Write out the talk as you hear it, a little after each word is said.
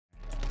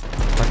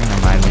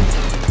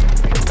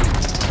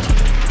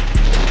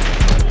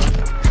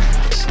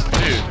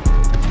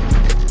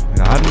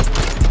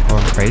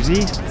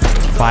Easy.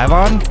 5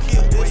 on.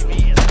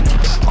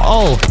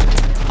 Oh.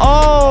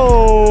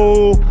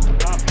 Oh.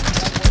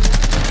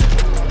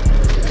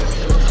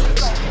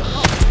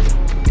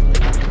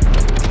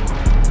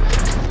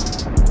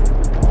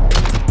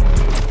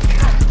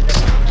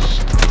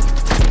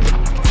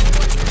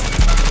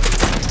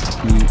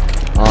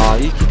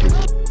 iyi ki.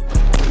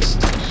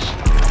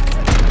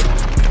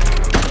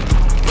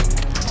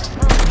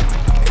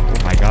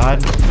 Oh my god.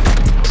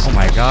 Oh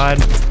my god.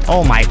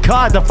 Oh my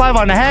god, the 5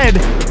 on the head.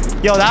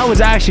 Yo, that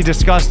was actually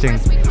disgusting.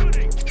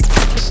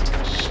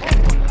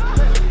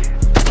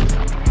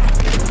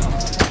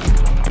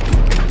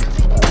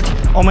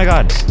 Oh my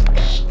god.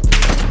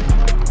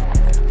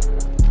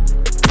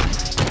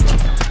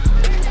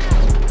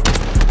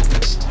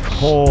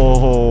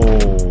 Oh.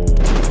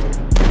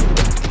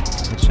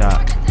 Good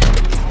shot.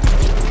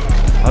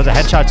 That was a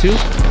headshot too.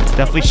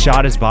 Definitely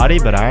shot his body,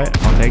 but alright,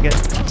 I'll take it.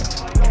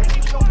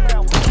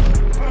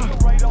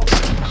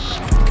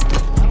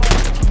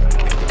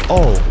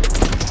 Oh.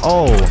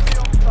 Oh.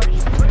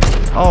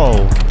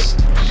 Oh.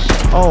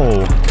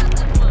 Oh.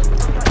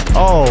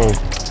 Oh.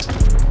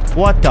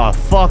 What the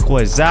fuck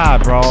was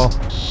that, bro?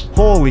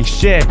 Holy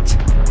shit.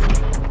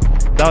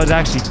 That was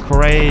actually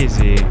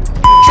crazy.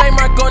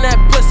 Trademark on that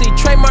pussy,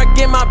 trademark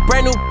in my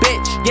brand new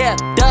bitch. Yeah,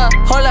 duh,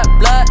 hold up,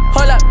 blood,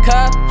 hold up,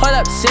 cuh, hold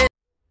up, sit.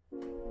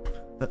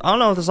 I don't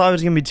know if this live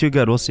is gonna be too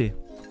good. We'll see.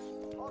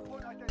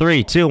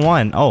 3, 2,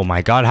 1. Oh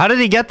my god, how did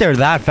he get there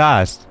that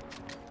fast?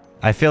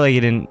 I feel like he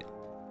didn't.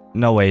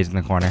 No way he's in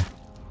the corner.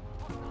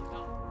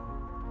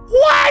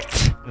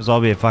 What? There's all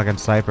be a fucking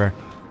sniper.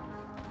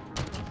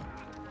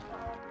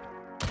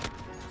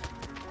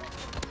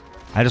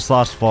 I just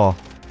lost full.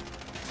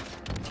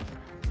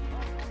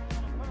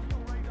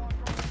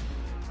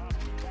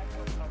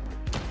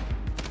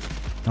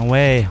 No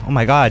way. Oh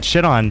my god.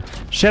 Shit on.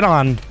 Shit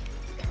on.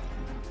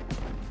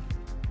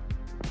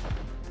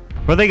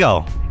 Where'd they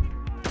go?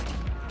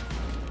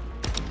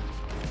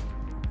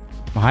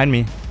 Behind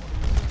me.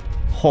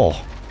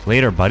 Oh.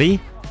 Later,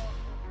 buddy.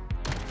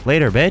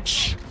 Later,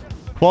 bitch.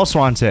 Who else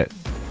wants it?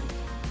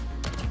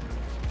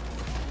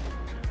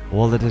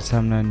 All of the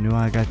time I knew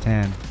I got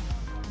 10.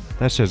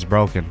 That shit's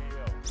broken.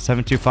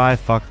 725.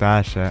 Fuck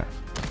that shit.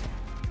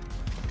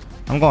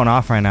 I'm going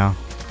off right now.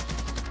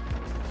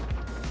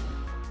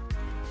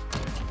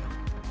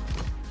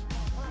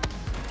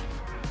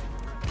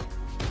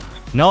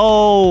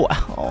 No!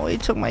 Oh, he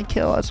took my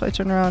kill. That's why I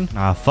turned around.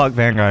 Ah, fuck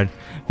Vanguard.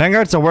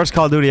 Vanguard's the worst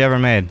Call of Duty ever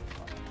made.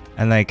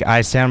 And, like,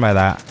 I stand by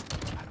that.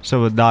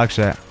 So with dog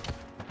shit.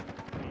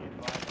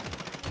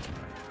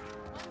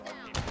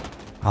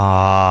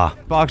 Ah.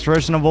 Xbox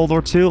version of World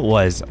War II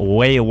was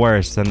way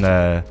worse than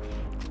the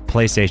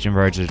PlayStation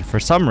version for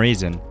some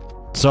reason.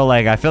 So,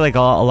 like, I feel like a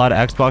lot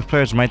of Xbox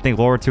players might think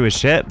World War II is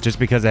shit just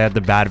because they had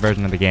the bad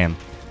version of the game.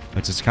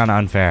 Which is kind of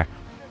unfair.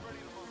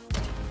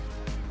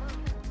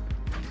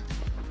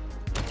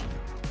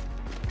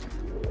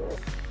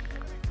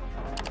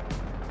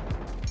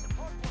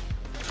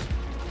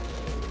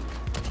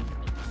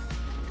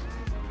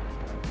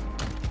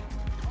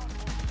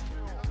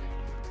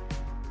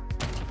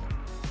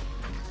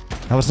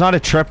 That was not a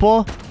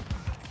triple?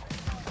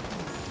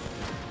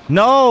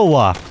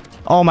 No!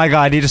 Oh my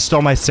god, he just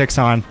stole my 6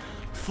 on.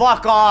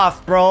 Fuck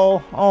off,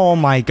 bro. Oh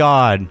my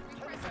god.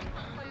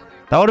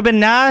 That would have been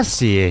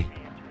nasty.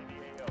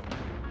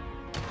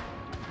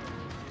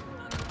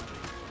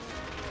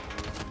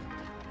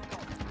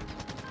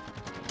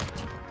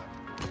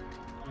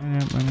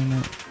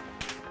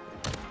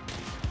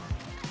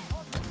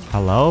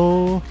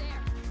 Hello?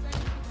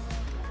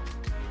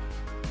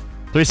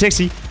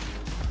 360.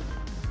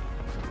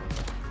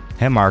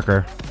 Hit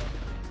marker.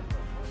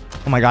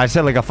 Oh my god, I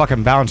said like a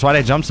fucking bounce. Why did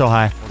I jump so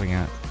high? Holding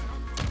it.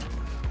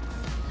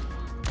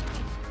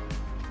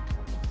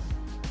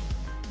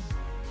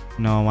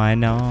 No, I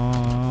know.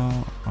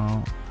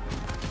 Oh. Oh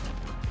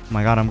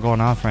my god, I'm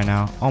going off right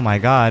now. Oh my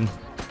god.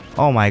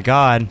 Oh my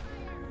god.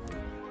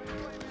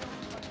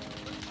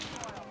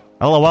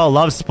 LOL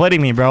loves splitting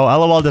me, bro.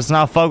 LOL does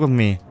not fuck with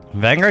me.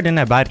 Vanguard didn't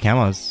have bad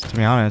camos, to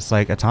be honest.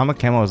 Like, atomic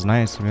camo was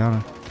nice, to be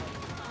honest.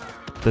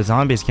 The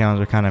zombies camos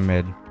were kind of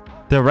mid.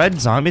 The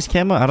red zombies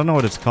camo, I don't know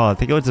what it's called. I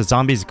think it was the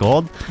zombies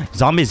gold.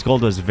 Zombies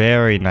gold was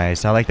very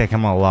nice. I like that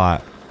camo a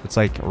lot. It's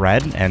like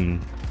red and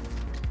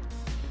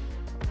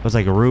it was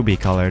like ruby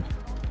colored.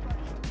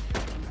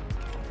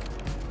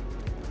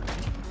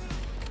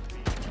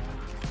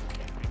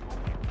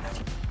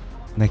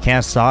 They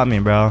can't stop me,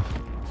 bro.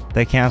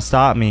 They can't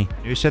stop me.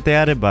 New shit they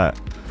added, but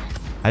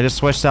I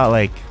just wished that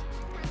like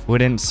we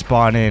didn't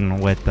spawn in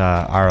with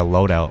our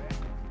loadout.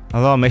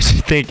 Although it makes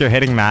you think you're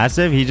hitting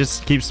massive, he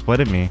just keeps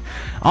splitting me.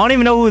 I don't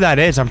even know who that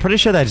is. I'm pretty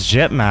sure that's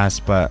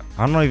Jitmass, but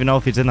I don't even know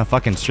if he's in the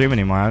fucking stream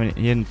anymore. I mean,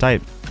 he didn't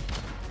type.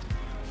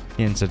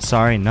 He didn't said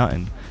sorry,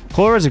 nothing.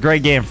 Core is a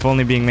great game for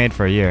only being made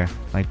for a year.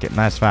 Like,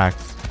 that's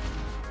facts.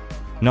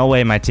 No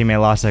way my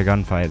teammate lost that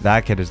gunfight.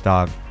 That kid is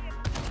dog.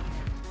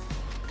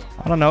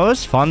 I don't know. It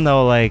was fun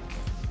though. Like,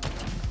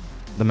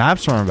 the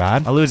maps weren't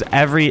bad. I lose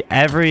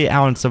every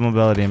ounce of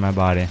mobility in my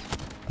body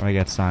when I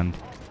get stunned.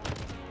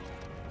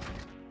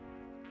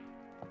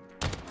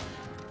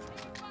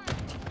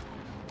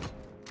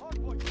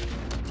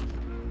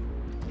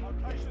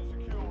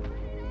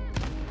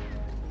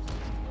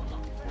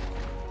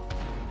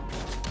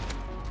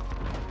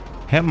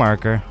 Hit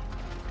marker.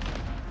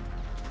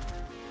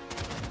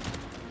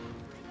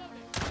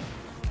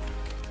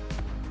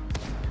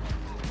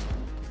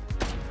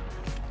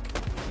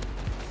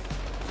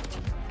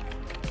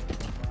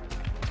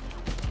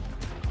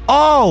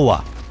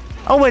 Oh!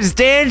 I was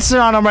dancing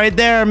on him right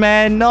there,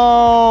 man.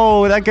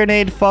 No, that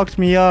grenade fucked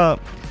me up.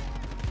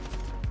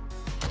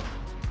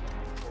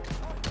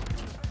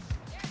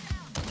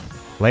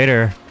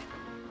 Later.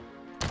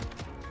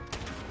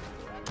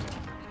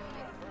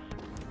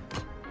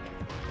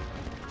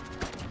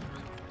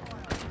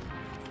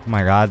 Oh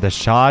my god, the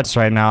shots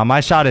right now. My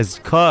shot is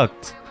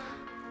cooked.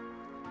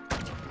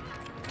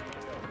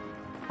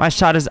 My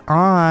shot is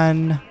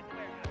on.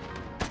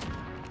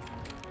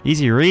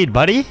 Easy read,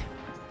 buddy.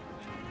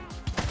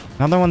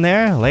 Another one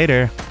there?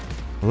 Later.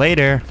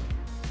 Later.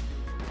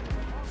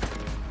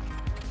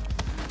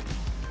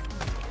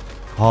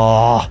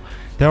 Oh,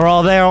 they were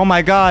all there. Oh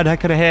my god, I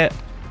could have hit.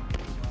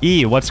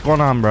 E, what's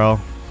going on, bro?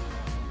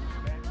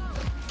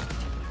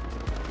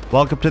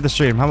 Welcome to the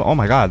stream. Oh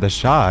my god, the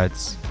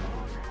shots.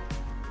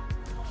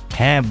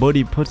 Hand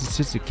buddy puts it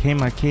since it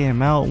came. I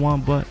came out one,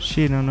 but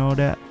she don't know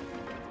that.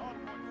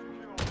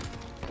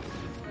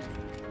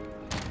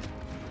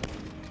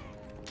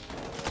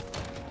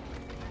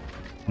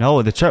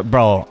 No, the trip,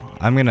 bro.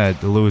 I'm gonna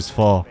lose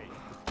full.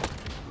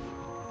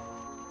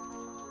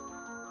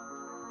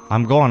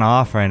 I'm going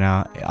off right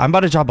now. I'm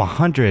about to drop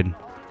 100. Oh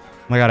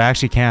my god, I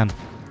actually can.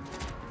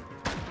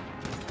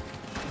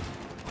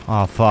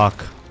 Oh,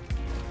 fuck.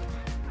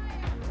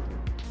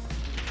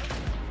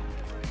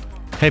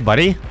 Hey,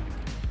 buddy.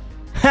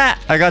 Ha!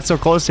 I got so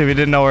close to him, he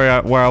didn't know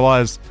where I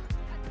was.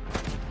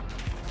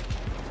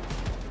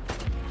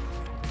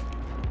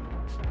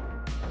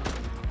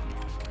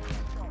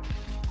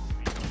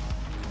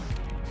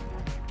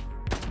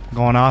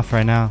 Going off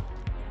right now.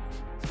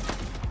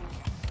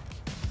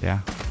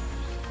 Yeah.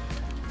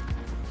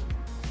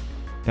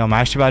 Yo, I'm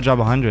actually about to drop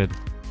 100.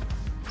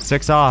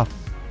 6 off.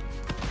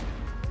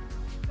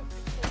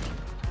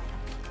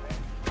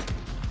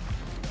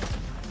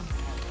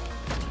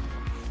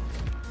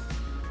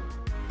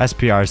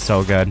 SPR is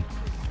so good.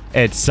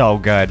 It's so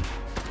good.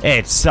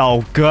 It's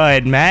so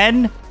good,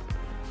 man.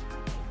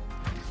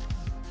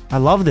 I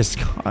love this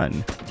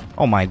gun.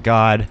 Oh my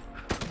god.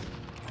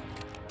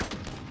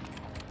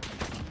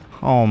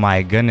 Oh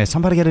my goodness.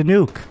 I'm about to get a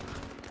nuke.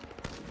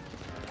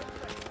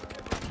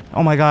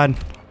 Oh my god.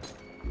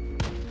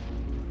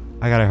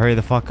 I gotta hurry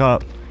the fuck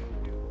up.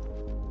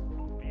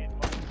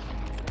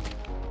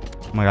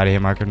 Oh my god, he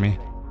hit marked me.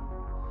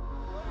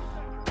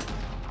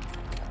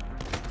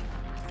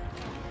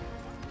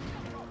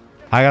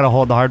 I gotta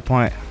hold the hard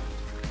point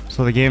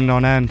so the game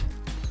don't end.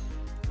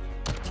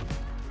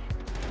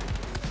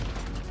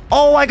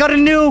 Oh, I got a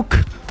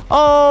nuke!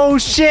 Oh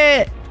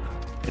shit!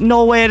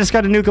 No way, I just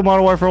got a nuke in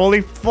Modern Warfare.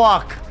 Holy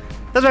fuck!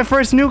 That's my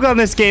first nuke on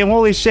this game.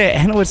 Holy shit!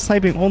 And it was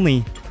sniping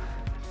only.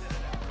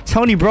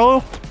 Tony,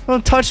 bro,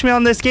 don't touch me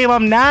on this game.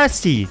 I'm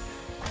nasty.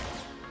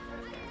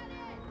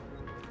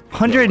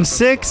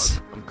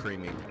 106? I'm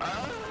creaming.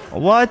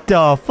 What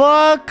the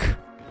fuck?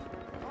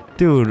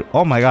 Dude,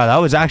 oh my god, that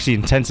was actually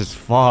intense as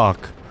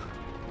fuck.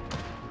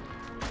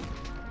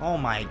 Oh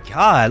my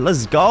god,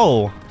 let's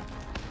go.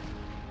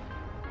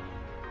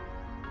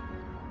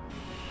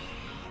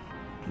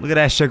 Look at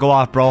that shit go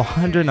off, bro.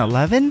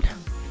 111?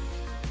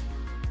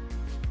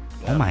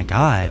 Oh my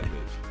god.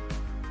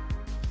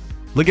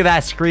 Look at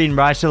that screen,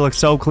 bro. That shit looks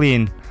so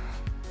clean.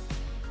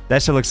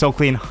 That shit looks so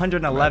clean.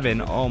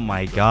 111. Oh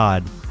my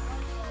god.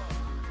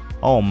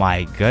 Oh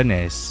my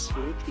goodness.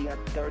 He got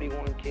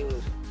 31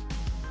 kills.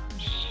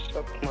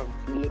 Suck my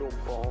little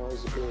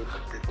balls, bitch.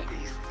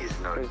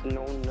 There's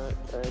no nut.